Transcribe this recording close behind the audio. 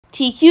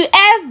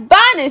TQF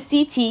Bonnets,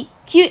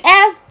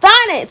 TQF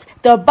Bonnets.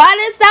 The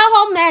bonnets that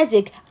hold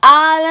magic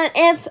all on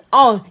its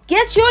own.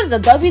 Get yours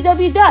at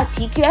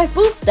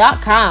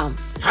www.tqfbooth.com.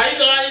 Hi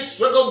guys,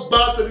 welcome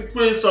back to the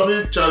Queen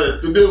Summit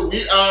channel. Today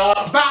we are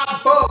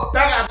Babo,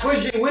 better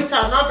bougie with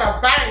another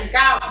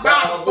banger.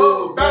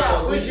 Babo,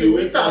 better bougie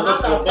with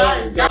another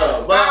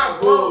banger.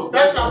 Babo,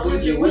 better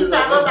bougie with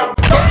another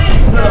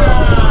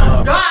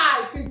banger.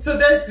 Guys, in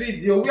today's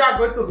video, we are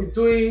going to be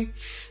doing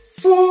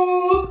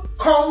food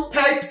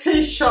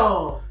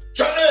competition.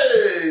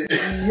 Charlie!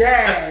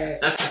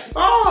 Yeah.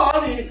 Oh,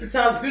 honey, it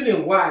has been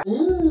a while.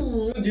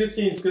 Who do you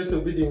think is going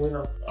to be the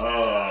winner?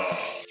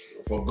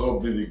 For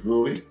God be the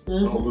glory,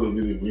 I'm going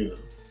to be the winner.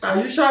 Are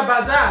you sure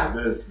about that?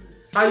 Definitely.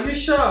 Are you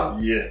sure?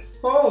 Yeah.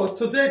 Oh,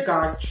 today,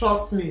 guys,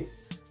 trust me,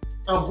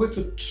 I'm going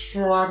to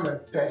try my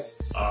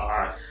best.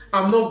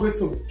 I'm not going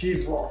to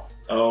give up.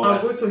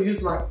 I'm going to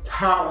use my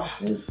power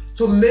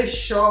to make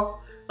sure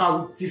I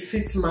will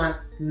defeat my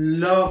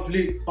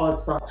lovely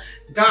husband.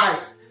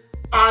 Guys,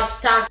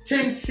 hashtag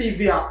Team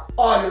Sylvia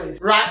always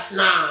right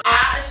now.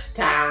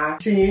 Hashtag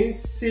Team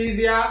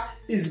Sylvia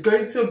is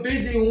going to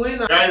be the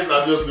winner. Guys,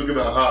 I'm just looking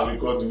at her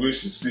because the way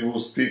she see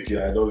who's speaking,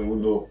 I don't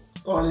even know.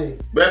 Only.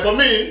 But for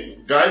me,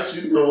 guys,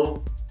 you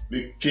know,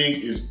 the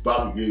king is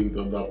back again with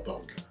another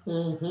banger.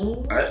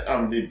 I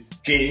am the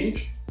king,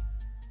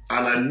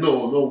 and I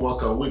know no one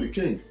can win the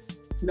king.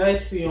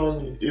 Nice see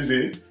only. Is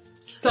it?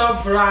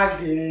 Stop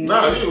bragging.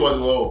 Nah, you was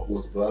the one who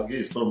was bragging,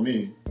 it's not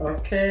me.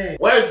 Okay.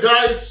 Well,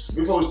 guys,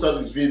 before we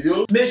start this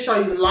video, make sure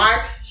you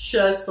like,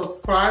 share,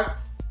 subscribe.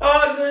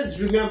 Always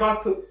remember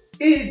to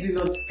hit the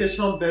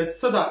notification bell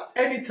so that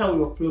anytime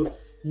we upload,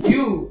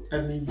 you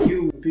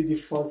will be the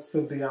first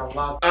to be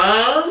alerted.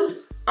 And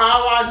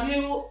our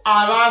new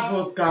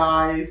arrivals,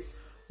 guys,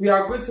 we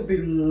are going to be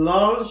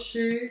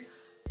launching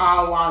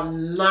our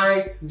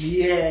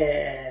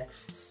nightwear.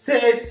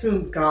 Stay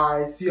tuned,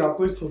 guys. You are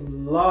going to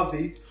love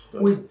it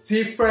with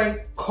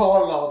different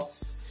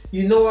colors.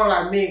 You know what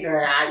I mean,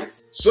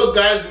 guys? So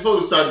guys, before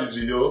we start this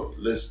video,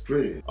 let's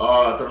pray.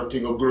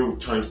 King of glory,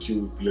 thank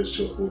you, we bless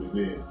your holy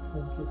name.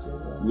 Thank you,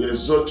 Jesus. We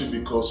exalt you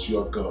because you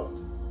are God.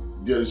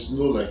 There is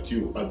no like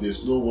you, and there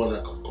is no one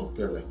that can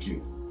compare like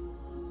you.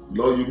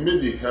 Lord, you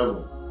made the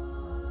heaven,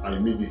 and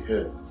you made the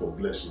earth for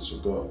blessings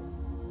of God.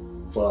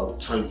 Father,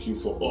 thank you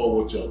for all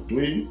what you are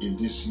doing in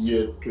this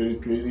year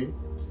 2020.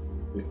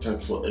 We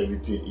thank you for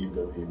everything in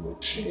the name of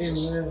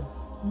Jesus. Amen.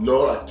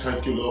 Lord, I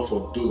thank you, Lord,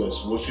 for those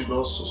that's watching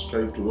us,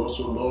 subscribe to us,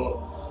 oh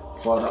Lord.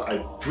 Father, I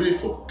pray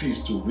for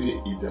peace to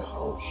reign in the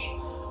house.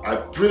 I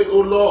pray,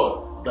 oh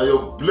Lord, that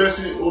your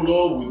blessing, oh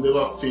Lord, will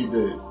never fade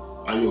them,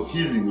 and your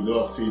healing will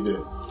never fade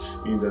them,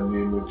 in the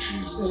name of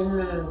Jesus.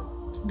 Amen.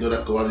 God,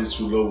 I cover this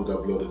food, Lord, with the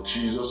blood of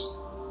Jesus.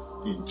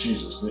 In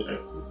Jesus' name I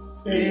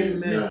pray.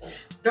 Amen.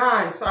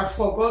 Guys, I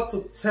forgot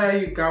to tell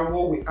you guys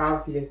what we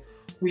have here.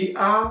 We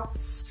have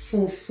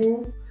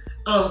fufu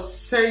and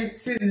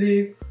scented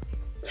leaf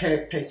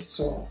pepper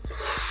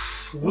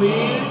sauce with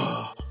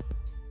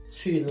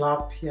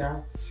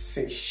tilapia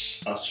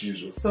fish. As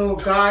usual. So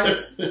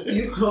guys,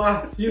 you know,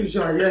 as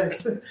usual,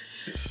 yes.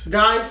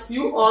 Guys,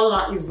 you all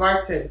are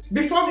invited.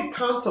 Before the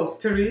count of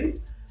 3,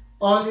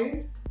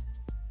 Ollie,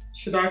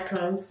 should I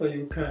count or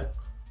you can?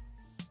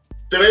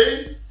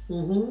 3?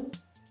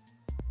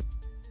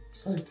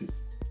 Something.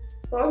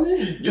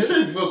 Ollie. You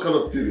said before count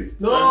of 3.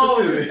 No,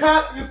 you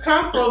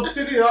can't from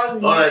 3,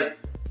 Ollie. Alright.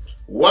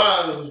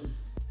 1,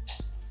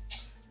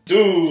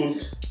 2,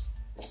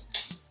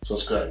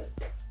 subscribe.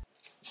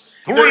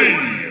 3.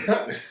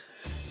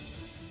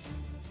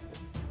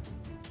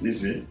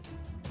 Easy.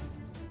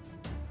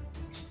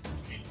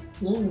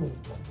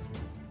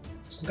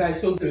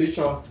 Guys, so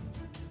delicious.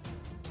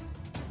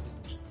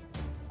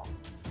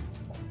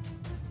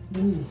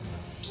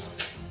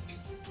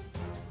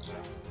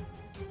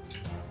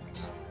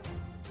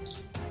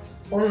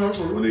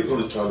 When they go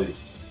to Charlie,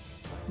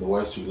 the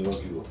wife should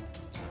never give up.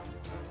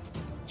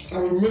 I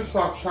will make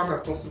sure I try my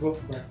possible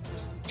to buy.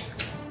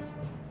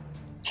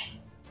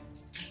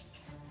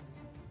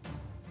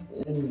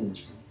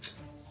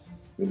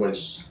 Everybody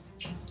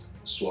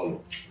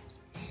swallow.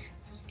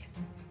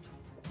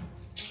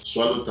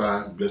 Swallow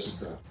time, blessed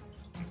time.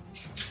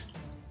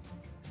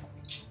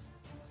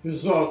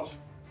 Result.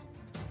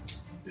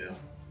 Yeah.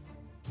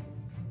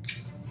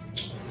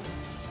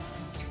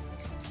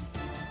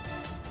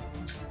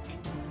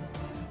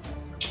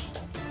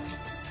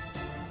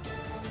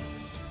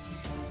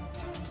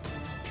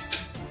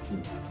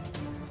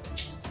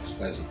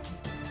 Spicy.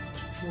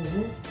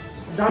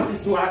 That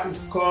is why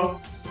it's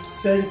called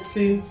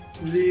scented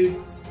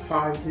leaf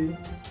spicy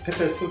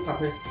pepper soup.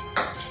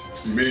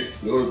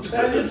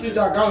 Anything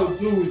that got to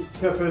do with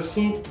pepper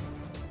soup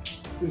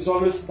is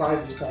always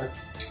spicy, guys.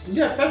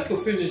 Yeah, first to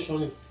finish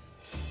on it.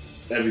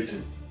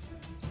 Everything.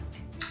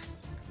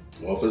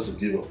 Or first to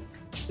give up.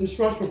 It's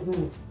first to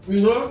finish.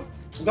 You know,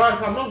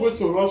 guys, I'm not going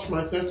to rush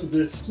myself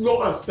today.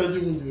 Slow and steady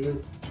in the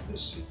rain.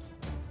 Let's see.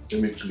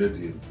 Let me clear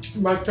the.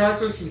 My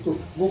title is to go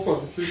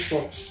for the fish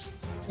pot.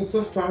 It's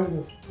so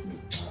spicy.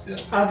 Yeah.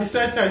 At the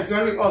center, it's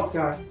very hot,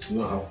 guys. You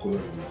don't have color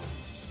in it.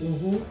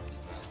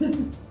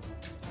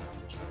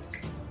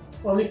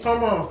 Honey,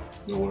 come on.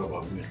 Don't worry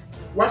about me.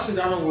 Why should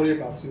I not worry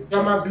about you?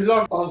 You're my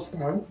beloved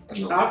husband. I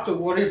have to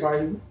worry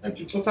about you.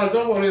 If I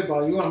don't worry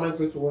about you, am I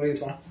going to worry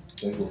about?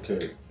 That's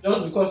okay.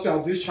 Just because you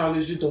are doing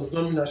challenging does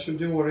not mean I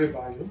shouldn't worry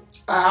about you.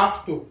 I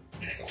have to.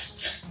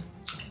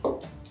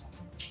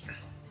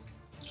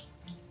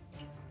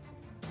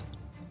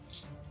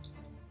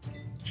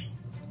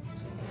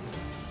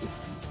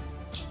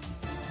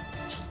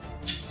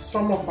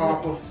 Some of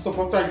our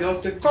supporters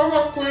just say, come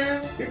on,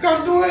 Queen, you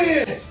can do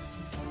it.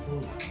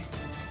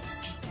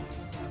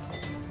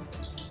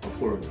 I'm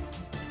for it.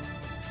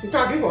 You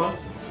can give one.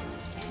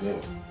 No.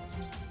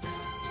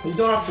 You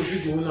don't have to be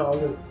the winner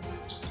already.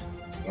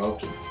 I have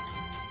to.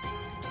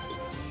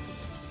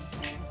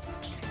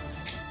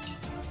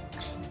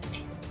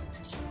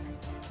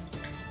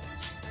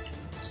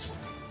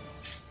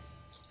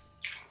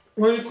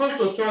 When it comes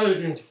to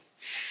challenging,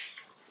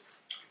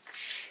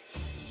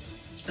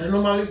 I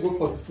normally go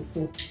for the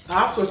fufu. I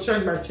have to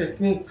check my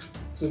technique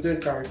today,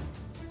 guys.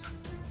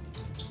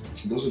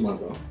 It doesn't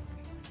matter.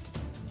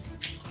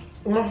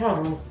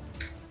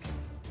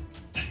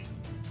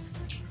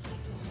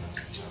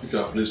 If you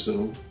are play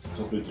 7, you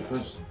can play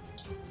defense.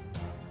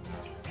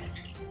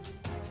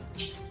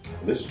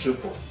 Let's trade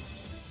for.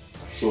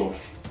 So,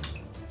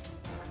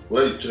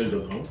 where you change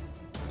it now,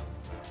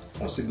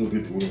 I still go be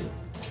the winner.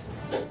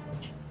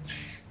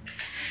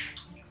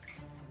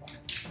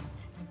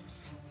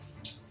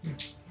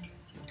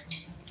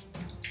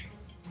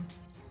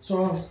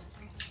 So,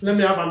 let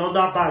me have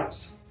another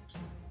bite.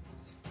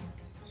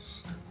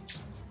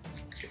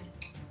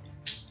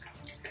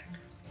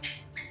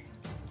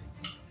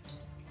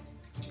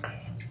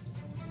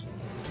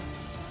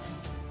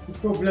 The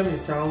problem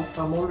is that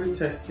I'm always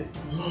thirsty.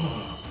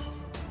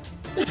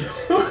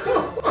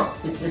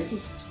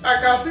 I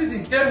can see the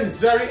game is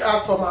very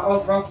hard for my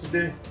husband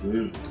today.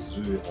 Really, it's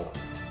really hard.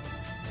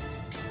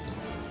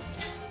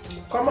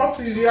 Come on,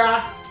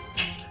 Sylvia.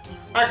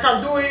 I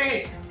can do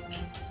it.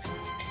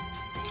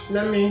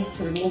 Let me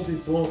remove the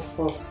bones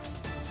first.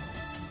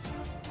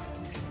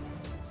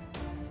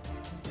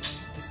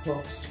 This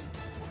box.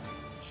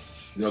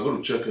 You are going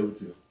to check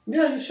everything.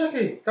 Yeah, you check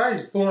it. That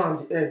is bone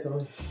and the head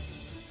on it.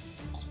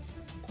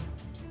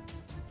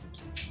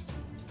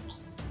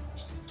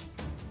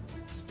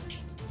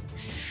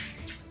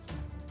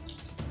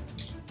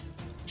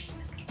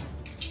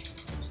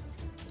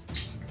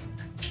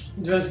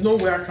 There's no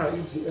way I can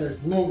eat the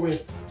egg. No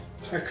way.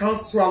 I can't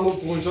swallow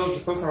bone just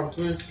because I'm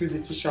doing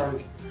spiritual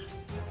challenge.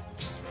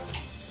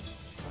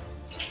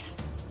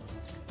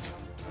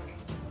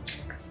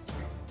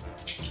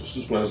 It's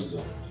too spicy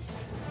though.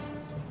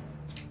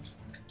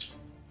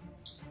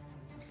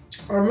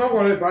 I'm not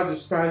worried about the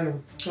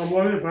spelling. I'm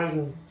worried about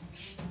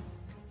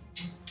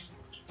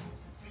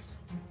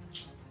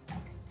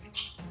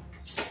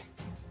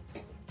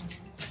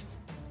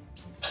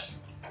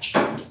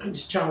the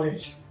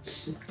challenge.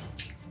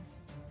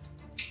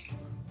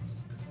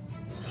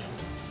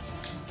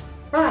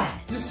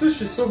 Ah, the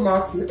fish is so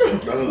massive.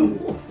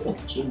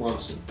 So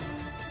massive.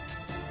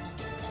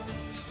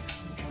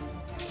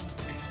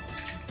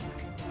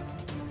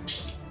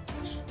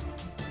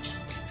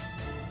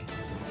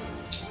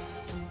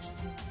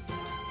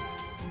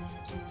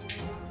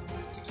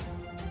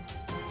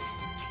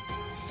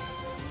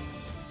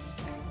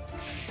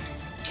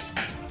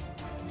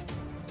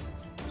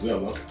 Is that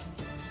enough?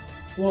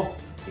 What?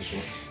 This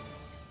one?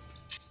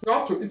 You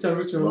have to eat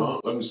everything. No,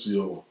 let me see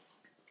your one.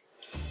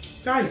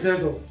 That is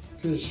head of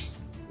fish.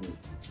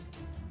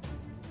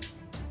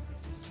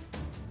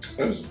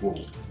 That is the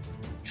bone.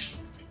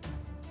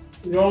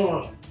 Your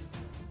one.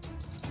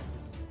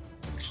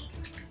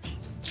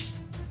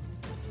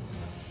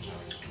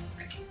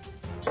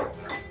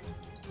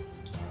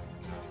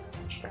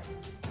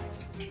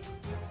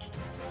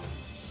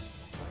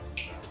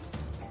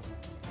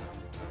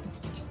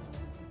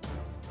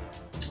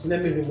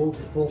 Let me remove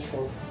the bone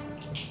first.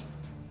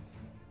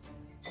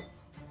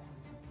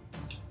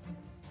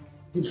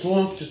 The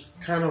bones is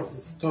kind of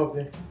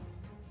disturbing.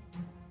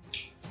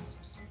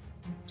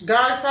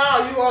 Guys, how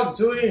are you all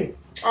doing?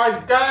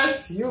 I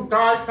guess you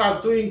guys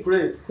are doing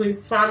great.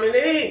 Queen's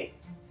family.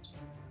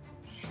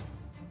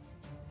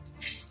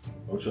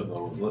 Watch out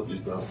now, not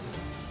this that.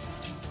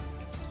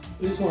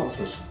 This one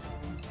first.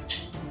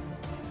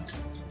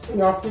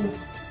 You are full.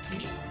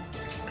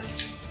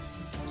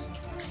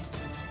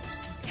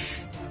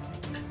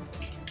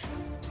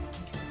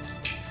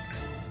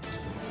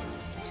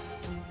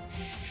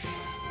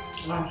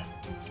 Ah,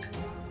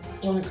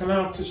 only can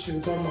I have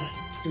tissue on my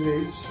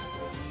legs?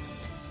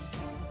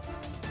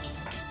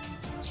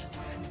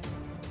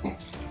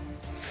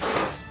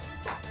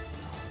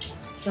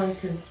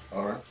 Thank you.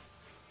 Alright.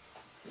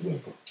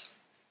 Welcome.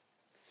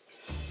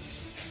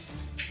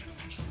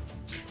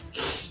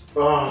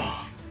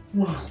 Ah,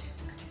 Wow.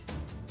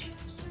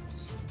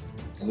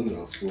 I don't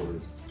have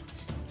food.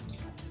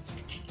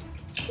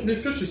 The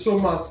fish is so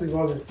massive,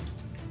 Ali.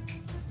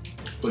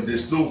 But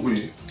there's no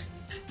way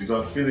you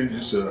can fill in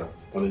this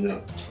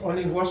panina.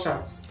 Only wash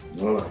out.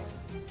 Alright.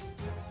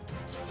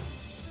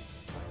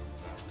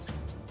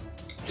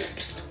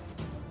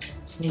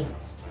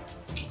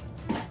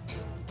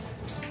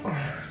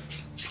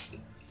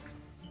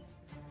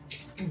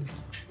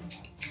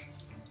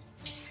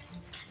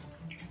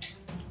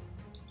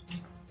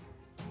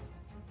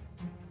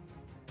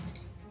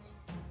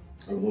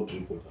 I will not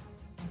drink water.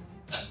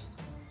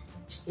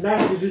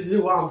 That's the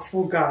reason why I'm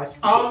full, guys.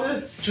 I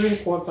always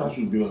drink water. This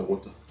should be my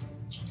water.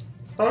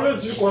 I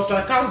always drink water.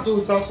 I can't do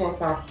without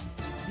water.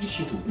 This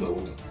should be my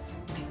water.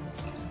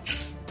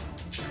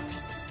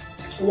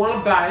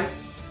 One bite,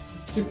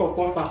 sip of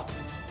water.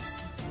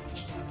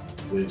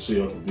 When you say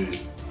you have to be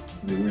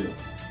the winner.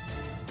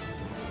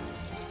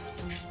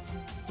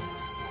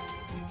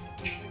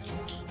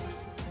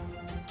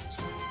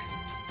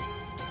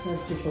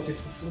 Let's go for the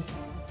fufu.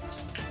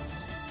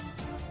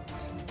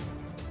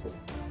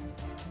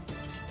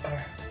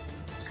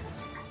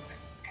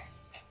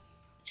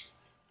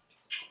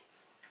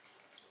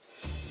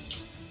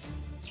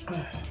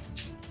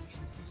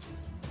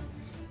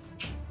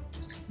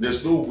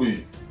 There's no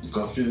way you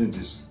can finish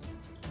this.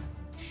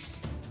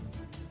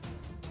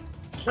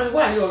 And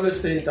why are you always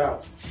saying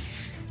that?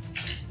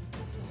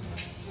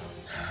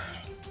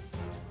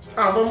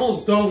 I'm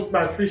almost done with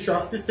my fish.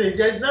 I'm still saying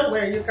there's no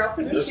way you can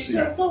finish it.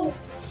 There's no way.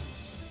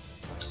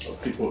 I'll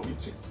keep on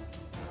eating.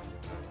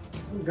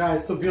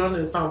 Guys, to be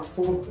honest, I'm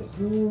full.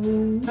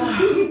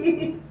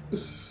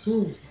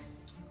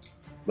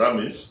 That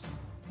means?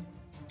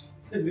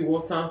 It's the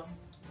water's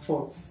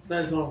fault.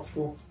 That's why I'm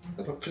full.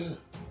 I don't care.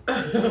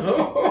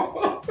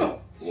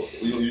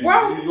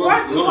 Why do you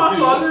want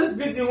to always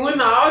be the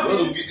winner?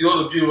 You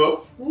want to give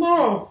up?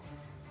 No.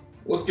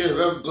 Okay,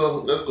 let's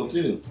go. Let's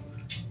continue.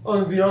 Oh,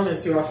 to be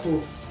honest, you are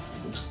full.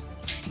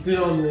 Be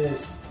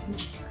honest.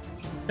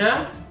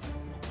 Yeah?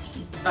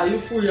 Are you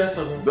full, yes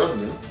or no?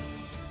 Definitely.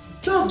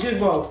 Just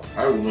give up.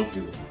 I will not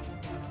give up.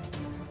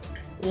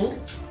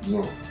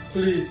 No.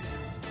 Please.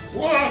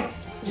 What?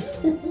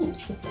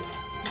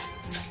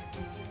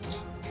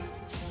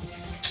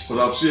 But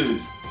I've seen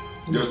it.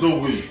 There's no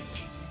way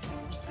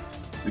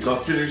you can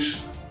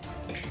finish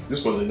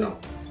this one now.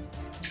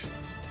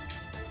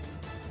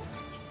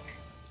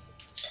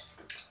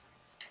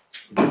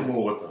 Drink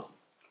more water.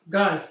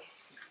 Guys,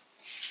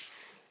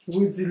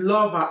 with the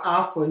love I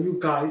have for you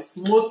guys,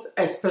 most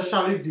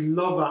especially the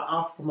love I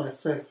have for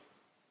myself,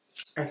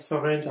 I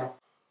surrender.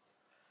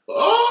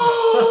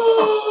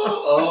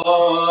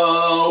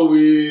 Oh,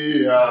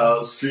 we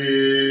are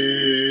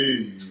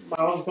saved. My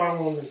husband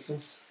won't let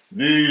me.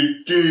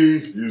 The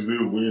king is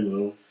the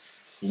winner.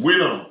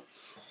 Winner.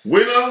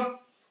 Winner.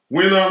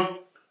 Winner.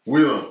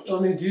 Winner.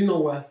 Only, do you know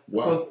why?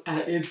 Why? Because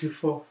I ate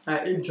before. I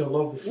ate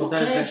jollof before. Who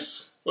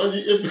cares? Why do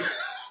you eat?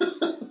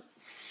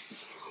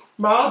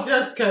 My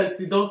audience cares,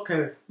 we don't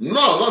care.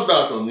 No, not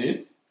that,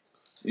 honey.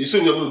 You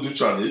said we're going to do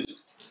challenge.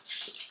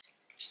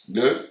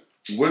 Then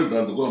we went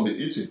down to go and be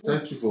eating.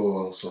 Thank you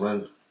for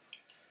surrendering.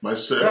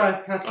 Myself,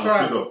 Guys, I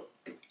tried.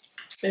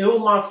 A whole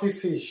massive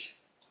fish.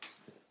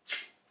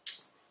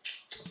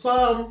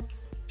 Now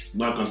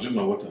I can drink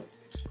my water.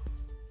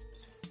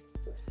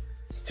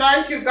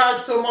 Thank you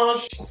guys so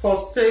much for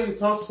staying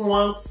with us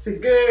once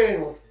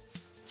again.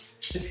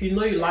 If you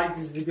know you like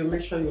this video,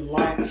 make sure you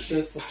like,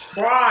 share,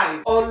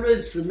 subscribe.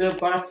 Always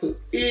remember to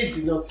hit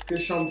the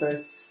notification bell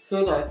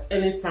so that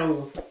anytime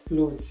we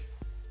upload,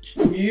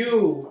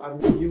 you will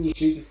be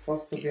the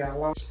first to be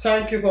alarmed.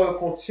 Thank you for your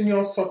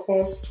continuous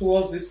support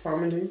towards this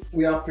family.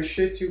 We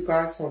appreciate you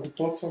guys from the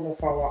bottom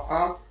of our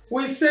heart.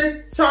 We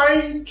say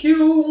thank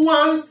you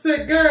once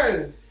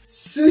again.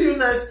 See you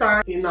next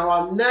time in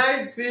our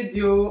next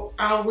video,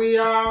 and we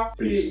are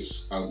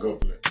peace and God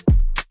bless.